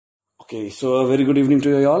Okay, so a very good evening to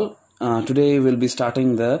you all. Today we'll be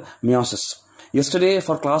starting the meiosis. Yesterday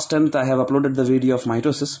for class 10th I have uploaded the video of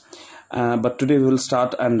mitosis, but today we will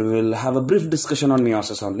start and we'll have a brief discussion on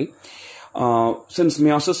meiosis only. Since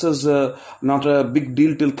meiosis is not a big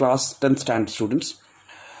deal till class 10th standard students.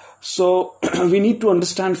 So we need to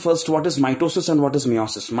understand first what is mitosis and what is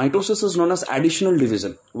meiosis. Mitosis is known as additional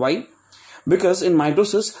division. Why? Because in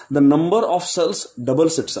mitosis the number of cells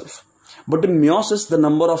doubles itself. But in meiosis, the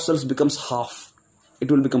number of cells becomes half.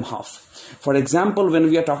 It will become half. For example, when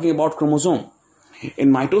we are talking about chromosome,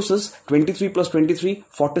 in mitosis, 23 plus 23,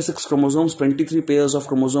 46 chromosomes, 23 pairs of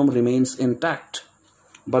chromosome remains intact.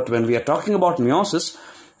 But when we are talking about meiosis,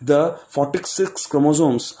 the 46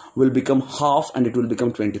 chromosomes will become half and it will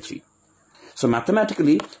become 23. So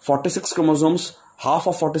mathematically, 46 chromosomes, half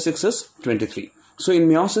of 46 is 23. So in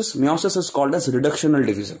meiosis is called as reductional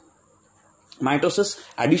division. Mitosis,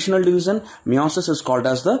 additional division. Meiosis is called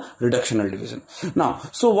as the reductional division. Now,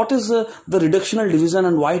 so what is the reductional division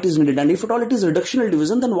and why it is needed? And if at all it is reductional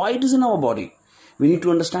division, then why it is in our body? We need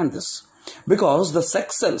to understand this. Because the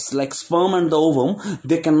sex cells like sperm and the ovum,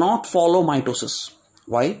 they cannot follow mitosis.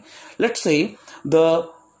 Why? Let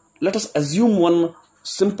us assume one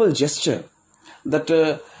simple gesture that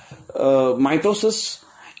mitosis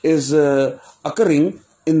is occurring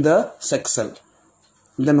in the sex cell.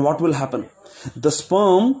 Then what will happen? The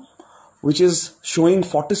sperm, which is showing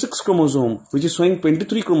 46 chromosome, which is showing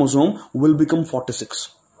 23 chromosome, will become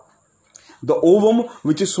 46. The ovum,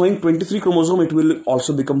 which is showing 23 chromosome, it will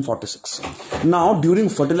also become 46. Now, during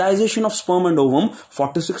fertilization of sperm and ovum,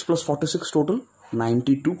 46 plus 46 total,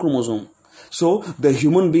 92 chromosome. So, the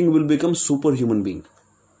human being will become superhuman being.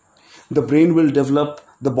 The brain will develop,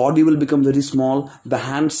 the body will become very small, the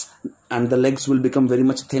hands and the legs will become very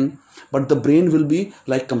much thin, but the brain will be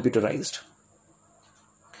like computerized.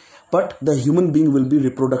 But the human being will be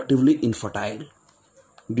reproductively infertile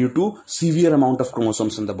due to severe amount of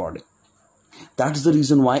chromosomes in the body. That's the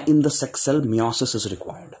reason why in the sex cell meiosis is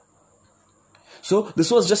required. So this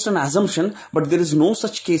was just an assumption, but there is no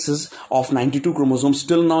such cases of 92 chromosomes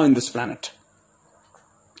till now in this planet.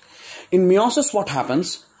 In meiosis, what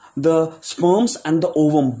happens? The sperms and the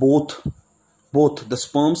ovum, both the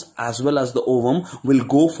sperms as well as the ovum will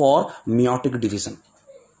go for meiotic division.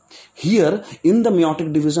 Here in the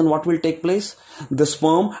meiotic division, what will take place? The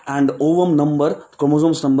sperm and ovum number,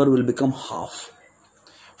 chromosomes number will become half.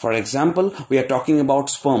 For example, we are talking about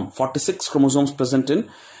sperm, 46 chromosomes present in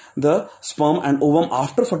the sperm and ovum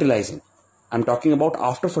after fertilizing. I'm talking about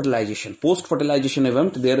after fertilization, post-fertilization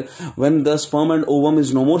event there when the sperm and ovum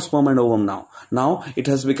is no more sperm and ovum now. Now it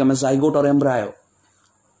has become a zygote or embryo.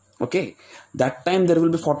 Okay, that time there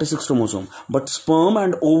will be 46 chromosome, but sperm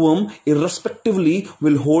and ovum irrespectively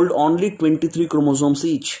will hold only 23 chromosomes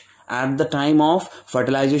each. At the time of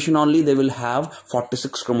fertilization only they will have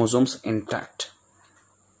 46 chromosomes intact.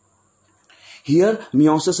 Here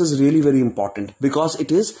meiosis is really very important because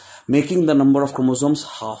it is making the number of chromosomes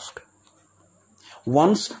halved.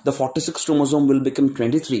 Once the 46 chromosome will become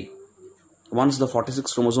 23,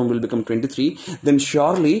 then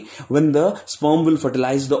surely when the sperm will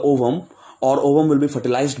fertilize the ovum or ovum will be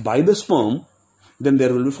fertilized by the sperm, then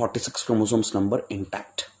there will be 46 chromosomes number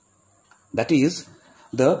intact. That is,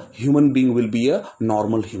 the human being will be a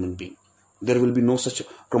normal human being. There will be no such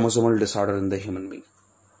chromosomal disorder in the human being.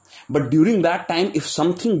 But during that time, if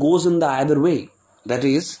something goes in the other way, that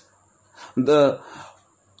is, the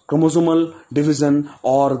chromosomal division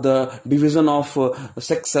or the division of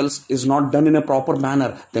sex cells is not done in a proper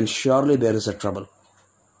manner, then surely there is a trouble.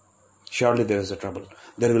 Surely there is a trouble.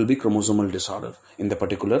 There will be chromosomal disorder in the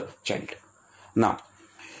particular child. Now,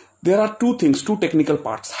 there are two things, two technical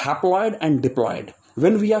parts, haploid and diploid.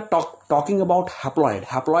 When we are talking about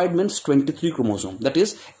haploid means 23 chromosome. That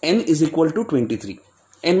is, n is equal to 23.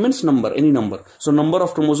 N means number, any number. So, number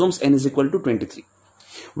of chromosomes n is equal to 23.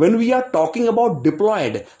 When we are talking about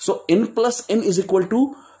diploid, so n plus n is equal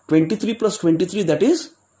to 23 plus 23, that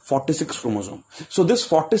is 46 chromosome. So this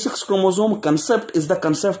 46 chromosome concept is the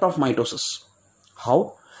concept of mitosis.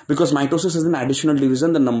 How? Because mitosis is an additional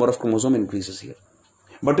division, the number of chromosome increases here.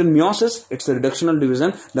 But in meiosis, it's a reductional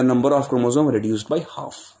division, the number of chromosome reduced by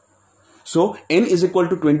half. So n is equal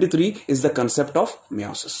to 23 is the concept of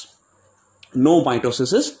meiosis. No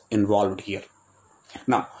mitosis is involved here.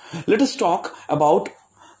 Now, let us talk about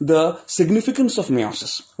the significance of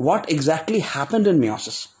meiosis. What exactly happened in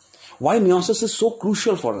meiosis? Why meiosis is so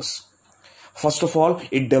crucial for us? First of all,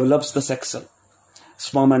 it develops the sex cell.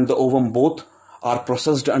 Sperm and the ovum both are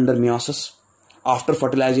processed under meiosis. After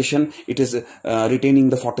fertilization, it is retaining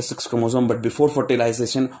the 46 chromosome, but before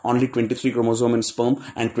fertilization, only 23 chromosome in sperm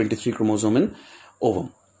and 23 chromosome in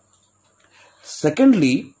ovum.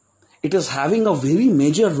 Secondly, it is having a very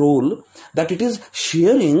major role that it is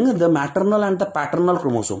sharing the maternal and the paternal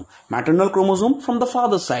chromosome. Maternal chromosome from the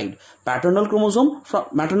father's side, maternal chromosome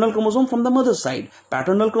from the mother's side,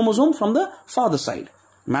 paternal chromosome from the father's side.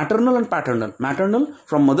 Maternal and paternal. Maternal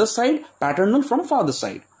from mother's side, paternal from father's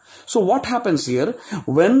side. So what happens here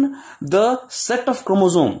when the set of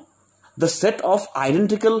chromosome, the set of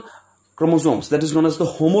identical chromosomes, that is known as the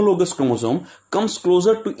homologous chromosome, comes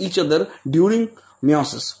closer to each other during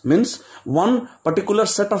meiosis? Means one particular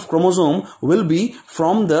set of chromosome will be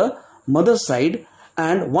from the mother's side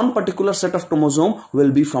and one particular set of chromosome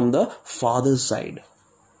will be from the father's side.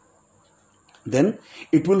 Then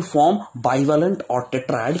it will form bivalent or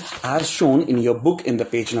tetrad as shown in your book in the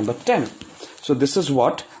page number 10. So this is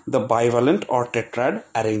what the bivalent or tetrad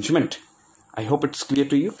arrangement. I hope it's clear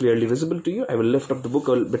to you, clearly visible to you. I will lift up the book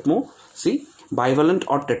a little bit more. See, bivalent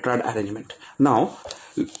or tetrad arrangement. Now,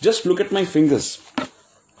 just look at my fingers.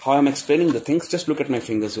 How I'm explaining the things, just look at my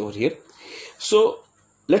fingers over here. So,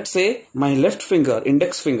 let's say my left finger,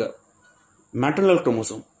 index finger, maternal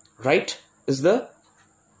chromosome, right, is the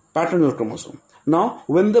paternal chromosome. Now,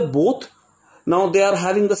 when they are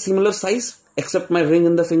having the similar size, except my ring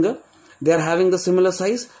in the finger, they are having the similar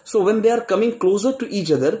size. So when they are coming closer to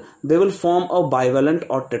each other, they will form a bivalent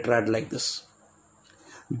or tetrad like this.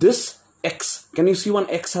 This X, can you see one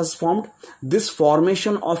X has formed? This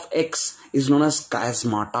formation of X is known as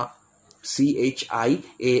chiasmata. C-H-I-A-S-M-A-T-A.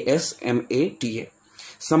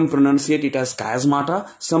 Some pronunciate it as chiasmata,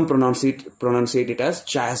 some pronunciate it as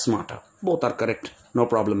chiasmata. Both are correct, no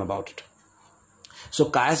problem about it.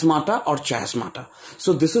 So chiasmata or chiasmata.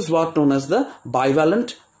 So this is what known as the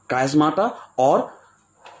bivalent chiasmata or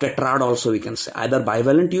tetrad also we can say. Either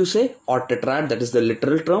bivalent you say or tetrad, that is the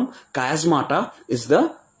literal term. Chiasmata is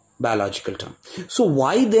the biological term. So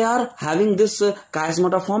why they are having this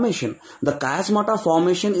chiasmata formation? The chiasmata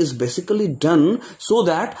formation is basically done so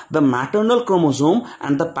that the maternal chromosome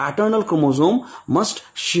and the paternal chromosome must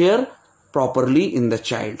share properly in the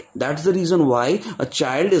child. That's the reason why a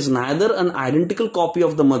child is neither an identical copy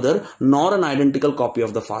of the mother nor an identical copy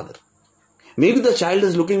of the father. Maybe the child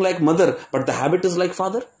is looking like mother, but the habit is like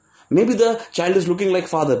father. Maybe the child is looking like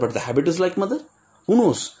father, but the habit is like mother. Who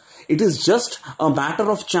knows? It is just a matter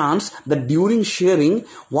of chance that during sharing,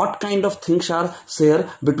 what kind of things are shared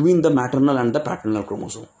between the maternal and the paternal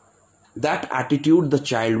chromosome. That attitude the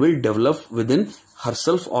child will develop within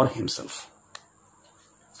herself or himself.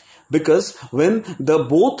 Because when the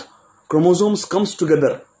both chromosomes comes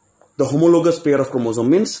together, the homologous pair of chromosome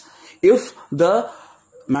means if the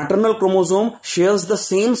maternal chromosome shares the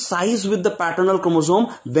same size with the paternal chromosome,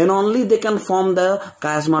 then only they can form the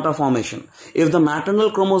chiasmata formation. If the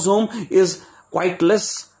maternal chromosome is quite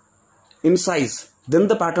less in size than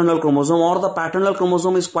the paternal chromosome, or the paternal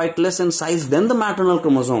chromosome is quite less in size than the maternal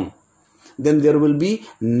chromosome, then there will be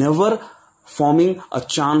never forming a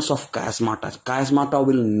chance of chiasmata. Chiasmata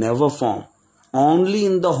will never form. Only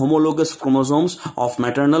in the homologous chromosomes of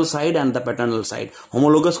maternal side and the paternal side.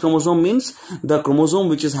 Homologous chromosome means the chromosome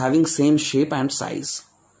which is having same shape and size.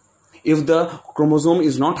 If the chromosome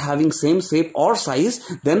is not having same shape or size,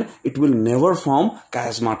 then it will never form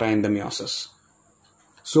chiasmata in the meiosis.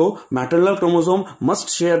 So, maternal chromosome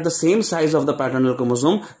must share the same size of the paternal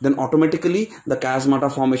chromosome, then automatically the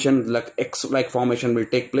chiasmata formation, like X-like formation will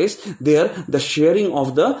take place. There, the sharing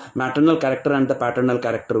of the maternal character and the paternal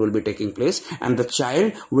character will be taking place, and the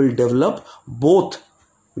child will develop both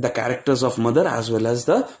the characters of mother as well as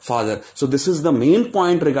the father. So, this is the main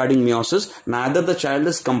point regarding meiosis. Neither the child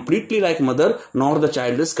is completely like mother, nor the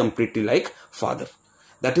child is completely like father.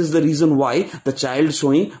 That is the reason why the child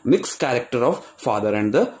showing mixed character of father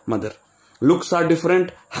and the mother. Looks are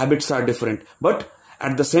different, habits are different, but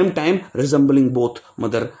at the same time resembling both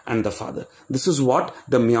mother and the father. This is what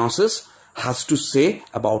the meiosis has to say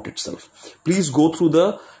about itself. Please go through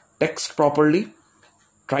the text properly.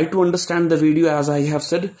 Try to understand the video as I have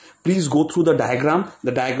said. Please go through the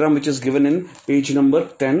diagram which is given in page number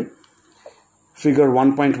 10. Figure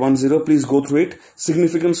 1.10, please go through it.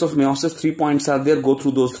 Significance of meiosis, 3 points are there, go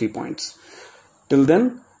through those 3 points. Till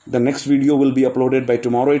then, the next video will be uploaded by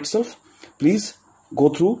tomorrow itself. Please go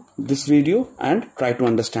through this video and try to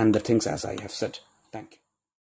understand the things as I have said. Thank you.